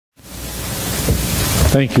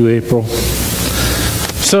Thank you, April.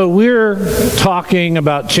 So we're talking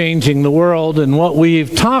about changing the world, and what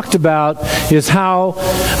we've talked about is how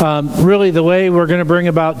really the way we're going to bring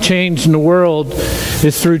about change in the world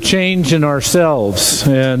is through change in ourselves.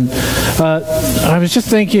 And I was just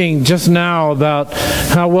thinking just now about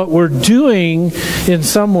how what we're doing in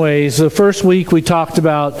some ways, the first week we talked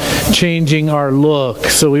about changing our look.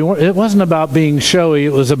 So it wasn't about being showy,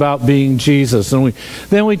 it was about being Jesus. And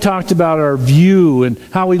then we talked about our view and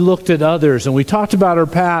how we looked at others, and we talked about our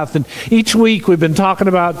path. And each week we've been talking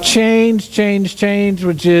about change,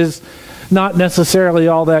 which is not necessarily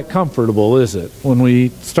all that comfortable, is it, when we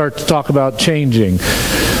start to talk about changing?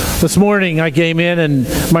 This morning I came in and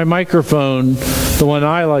my microphone, the one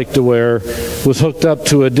I like to wear, was hooked up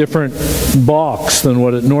to a different box than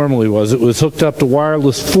what it normally was. It was hooked up to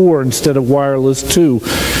wireless 4 instead of wireless 2.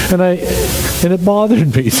 And it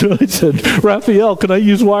bothered me. So I said, Raphael, can I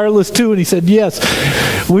use wireless 2? And he said, yes.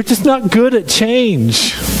 We're just not good at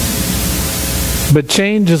change. But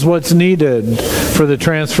change is what's needed for the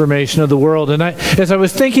transformation of the world. And as I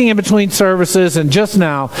was thinking in between services and just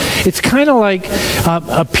now, it's kind of like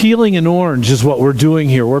peeling an orange is what we're doing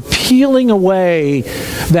here. We're peeling away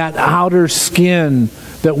that outer skin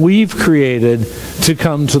that we've created to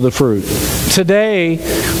come to the fruit. Today,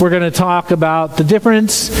 we're going to talk about the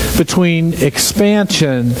difference between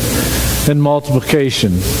expansion and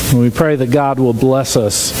multiplication. And we pray that God will bless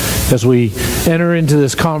us as we enter into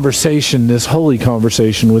this conversation, this holy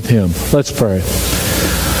conversation with Him. Let's pray.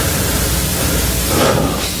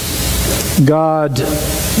 God,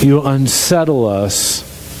 you unsettle us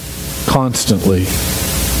constantly.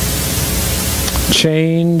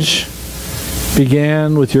 Change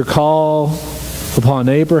began with your call upon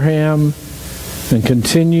Abraham and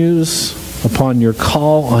continues upon your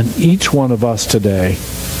call on each one of us today.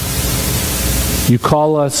 You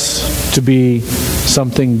call us to be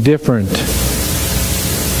something different.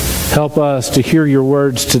 Help us to hear your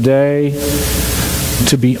words today,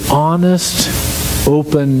 to be honest,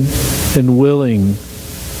 open, and willing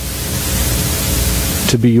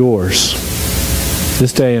to be yours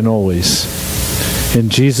this day and always. In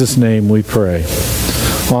Jesus' name we pray.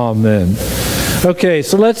 Amen. Okay,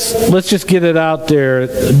 so let's just get it out there.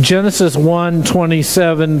 Genesis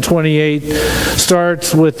 1:27-28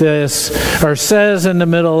 starts with this, or says in the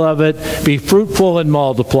middle of it, be fruitful and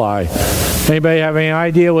multiply. Anybody have any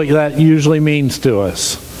idea what that usually means to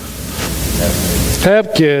us?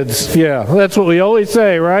 Have kids. Yeah, that's what we always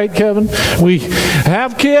say, right, Kevin? We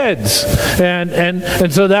have kids.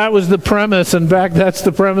 And so that was the premise. In fact, that's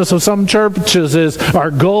the premise of some churches, is our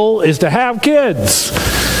goal is to have kids.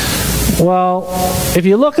 Well, if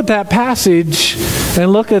you look at that passage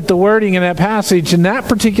and look at the wording in that passage, in that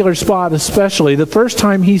particular spot especially, the first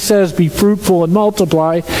time he says be fruitful and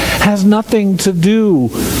multiply has nothing to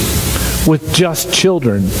do with just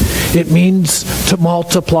children. It means to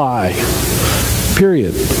multiply.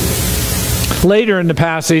 Period. Later in the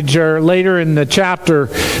passage, or later in the chapter,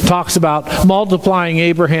 talks about multiplying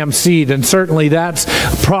Abraham's seed, and certainly that's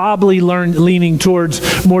probably leaning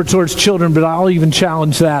more towards children, but I'll even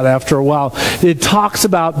challenge that after a while. It talks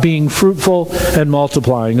about being fruitful and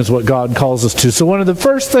multiplying is what God calls us to. So one of the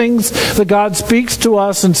first things that God speaks to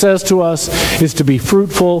us and says to us is to be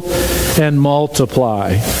fruitful and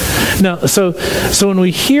multiply. Now, so when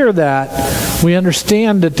we hear that, we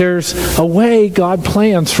understand that there's a way God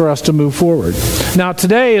plans for us to move forward. Now,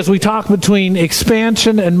 today, as we talk between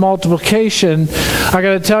expansion and multiplication, I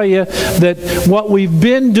got to tell you that what we've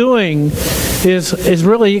been doing is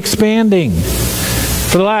really expanding.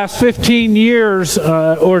 For the last 15 years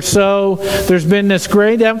or so, there's been this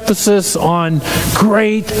great emphasis on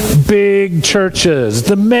great big churches,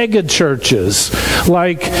 the mega churches,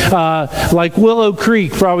 like Willow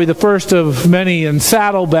Creek, probably the first of many, and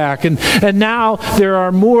Saddleback. And now there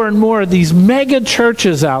are more and more of these mega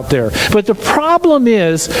churches out there. But the problem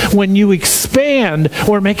is when you expand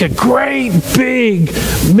or make a great big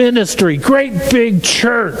ministry, great big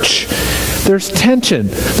church, there's tension.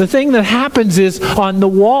 The thing that happens is on the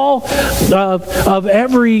wall of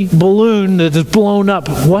every balloon that is blown up,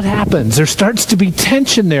 what happens? There starts to be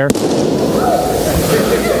tension there.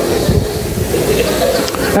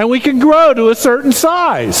 And we can grow to a certain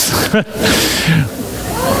size.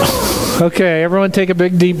 Okay, everyone take a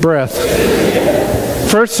big deep breath.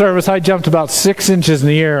 First service, I jumped about 6 inches in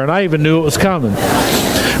the air, and I even knew it was coming.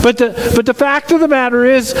 But the fact of the matter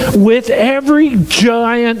is, with every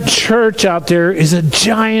giant church out there is a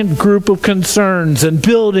giant group of concerns and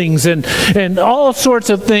buildings and all sorts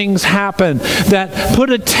of things happen that put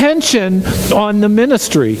attention on the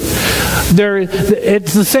ministry.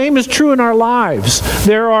 It's the same is true in our lives.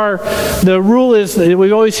 The rule is,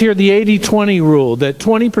 we always hear the 80-20 rule, that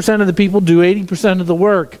 20% of the people do 80% of the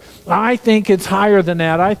work. I think it's higher than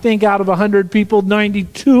that. I think out of 100 people,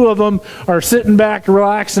 92 of them are sitting back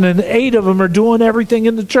relaxing, and 8 of them are doing everything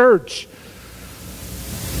in the church.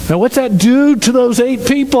 Now what's that do to those 8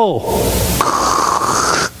 people?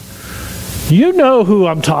 You know who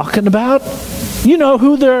I'm talking about. You know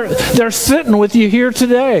who they're sitting with you here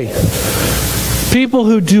today. People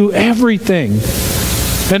who do everything.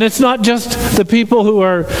 And it's not just the people who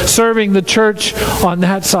are serving the church on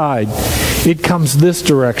that side. It comes this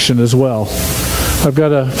direction as well. I've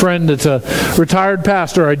got a friend that's a retired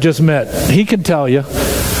pastor I just met. He can tell you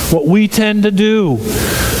what we tend to do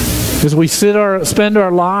is we spend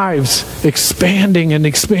our lives expanding and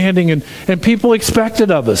expanding, and people expect it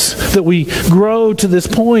of us that we grow to this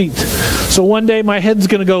point. So one day my head's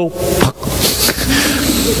going to go,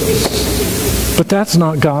 but that's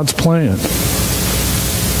not God's plan.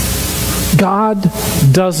 God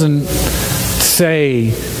doesn't say,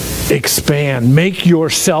 expand, make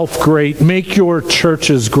yourself great, make your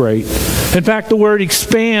churches great. In fact, the word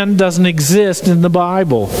expand doesn't exist in the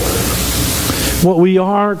Bible. What we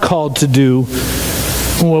are called to do,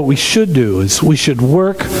 and what we should do, is we should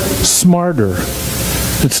work smarter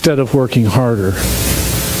instead of working harder,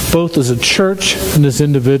 both as a church and as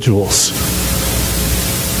individuals.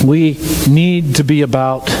 We need to be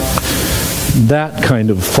about that kind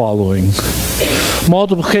of following.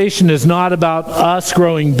 Multiplication is not about us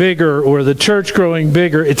growing bigger or the church growing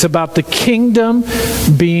bigger. It's about the kingdom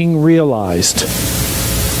being realized.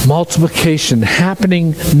 Multiplication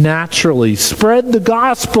happening naturally. Spread the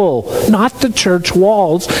gospel, not the church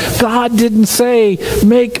walls. God didn't say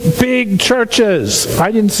make big churches.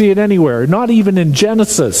 I didn't see it anywhere, not even in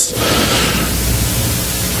Genesis.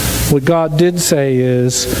 What God did say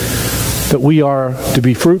is that we are to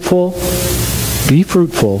be fruitful,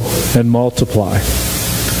 and multiply.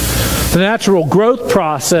 The natural growth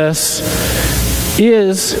process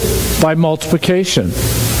is by multiplication.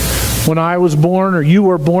 When I was born or you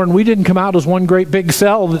were born, we didn't come out as one great big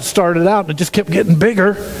cell that started out and it just kept getting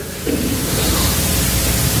bigger.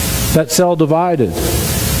 That cell divided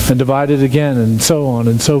and divided again, and so on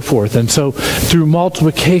and so forth. And so through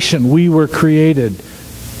multiplication we were created,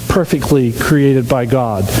 perfectly created by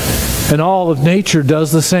God. And all of nature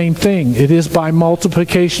does the same thing. It is by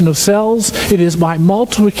multiplication of cells. It is by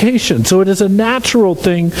multiplication. So it is a natural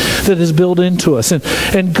thing that is built into us.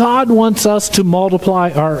 And God wants us to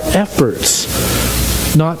multiply our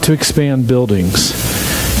efforts, not to expand buildings.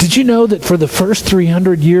 Did you know that for the first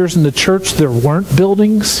 300 years in the church there weren't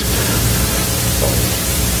buildings?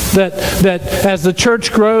 That as the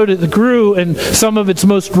church grew, and some of its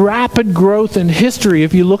most rapid growth in history,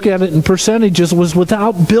 if you look at it in percentages, was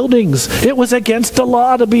without buildings. It was against the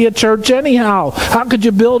law to be a church anyhow. How could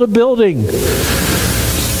you build a building?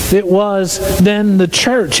 It was then the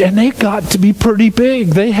church, and they got to be pretty big.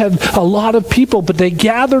 They had a lot of people, but they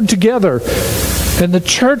gathered together, and the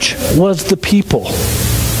church was the people.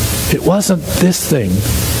 It wasn't this thing.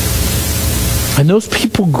 And those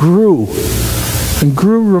people grew. And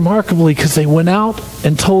grew remarkably because they went out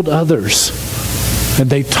and told others.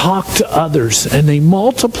 And they talked to others. And they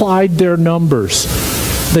multiplied their numbers.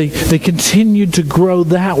 They continued to grow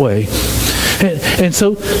that way. And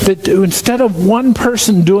so that instead of one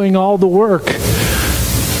person doing all the work,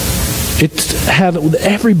 it had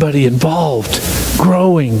everybody involved,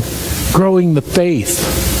 growing the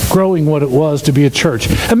faith. Growing what it was to be a church.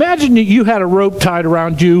 Imagine you had a rope tied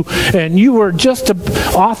around you and you were just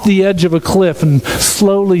off the edge of a cliff and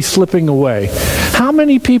slowly slipping away. How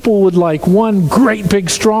many people would like one great big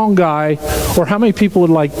strong guy, or how many people would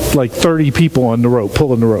like 30 people on the rope,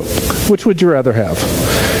 pulling the rope? Which would you rather have?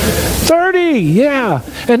 30, yeah.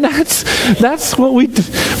 And that's what we do.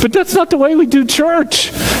 But that's not the way we do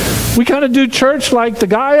church. We kind of do church like the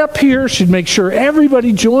guy up here should make sure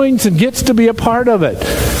everybody joins and gets to be a part of it.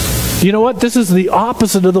 You know what? This is the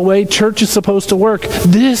opposite of the way church is supposed to work.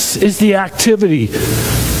 This is the activity.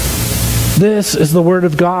 This is the Word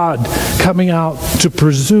of God coming out to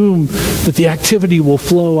presume that the activity will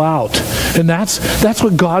flow out. And that's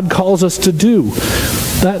what God calls us to do.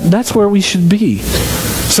 That's where we should be.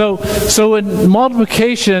 So in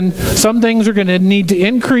multiplication, some things are going to need to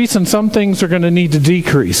increase and some things are going to need to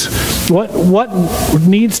decrease. What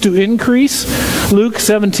needs to increase? Luke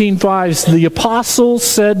 17:5, the apostles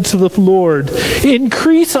said to the Lord,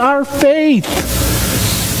 increase our faith.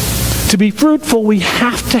 To be fruitful, we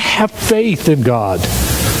have to have faith in God.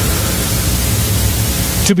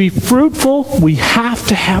 To be fruitful, we have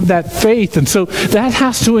to have that faith. And so that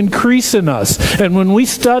has to increase in us. And when we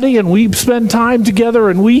study and we spend time together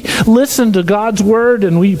and we listen to God's word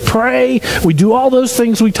and we pray, we do all those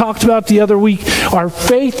things we talked about the other week, our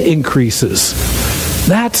faith increases.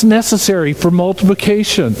 That's necessary for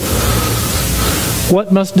multiplication.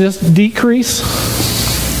 What must decrease?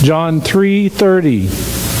 John 3:30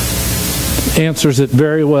 answers it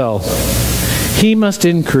very well. He must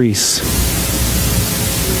increase,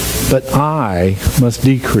 but I must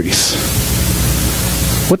decrease.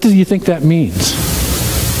 What do you think that means?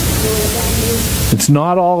 It's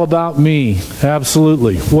not all about me.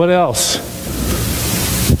 Absolutely. What else?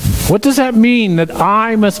 What does that mean, that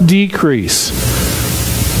I must decrease?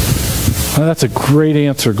 Oh, that's a great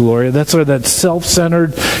answer, Gloria. That's that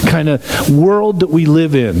self-centered kind of world that we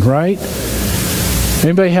live in, right?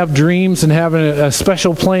 Anybody have dreams and have a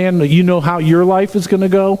special plan that you know how your life is going to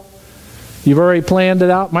go? You've already planned it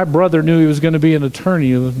out? My brother knew he was going to be an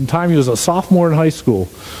attorney at the time he was a sophomore in high school.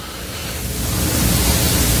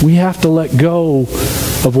 We have to let go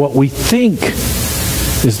of what we think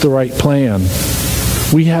is the right plan.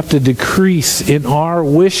 We have to decrease in our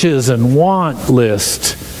wishes and want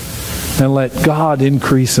list and let God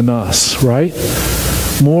increase in us, right?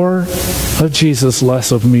 More of Jesus,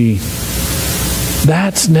 less of me.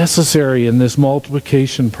 That's necessary in this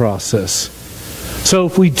multiplication process. So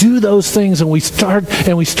if we do those things and we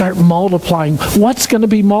start multiplying, what's going to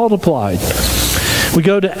be multiplied? We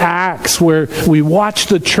go to Acts, where we watch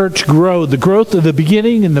the church grow. The growth of the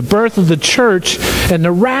beginning and the birth of the church and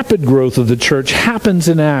the rapid growth of the church happens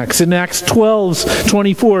in Acts. In Acts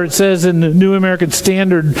 12:24, it says in the New American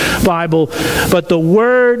Standard Bible, "But the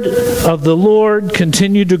word of the Lord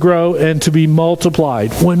continued to grow and to be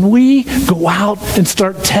multiplied." When we go out and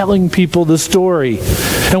start telling people the story,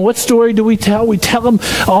 and what story do we tell? We tell them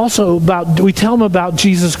about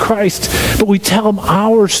Jesus Christ, but we tell them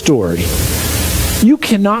our story. You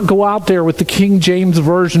cannot go out there with the King James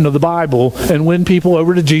Version of the Bible and win people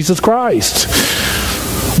over to Jesus Christ.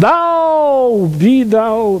 Thou, be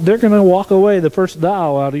thou, they're going to walk away the first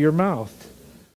thou out of your mouth.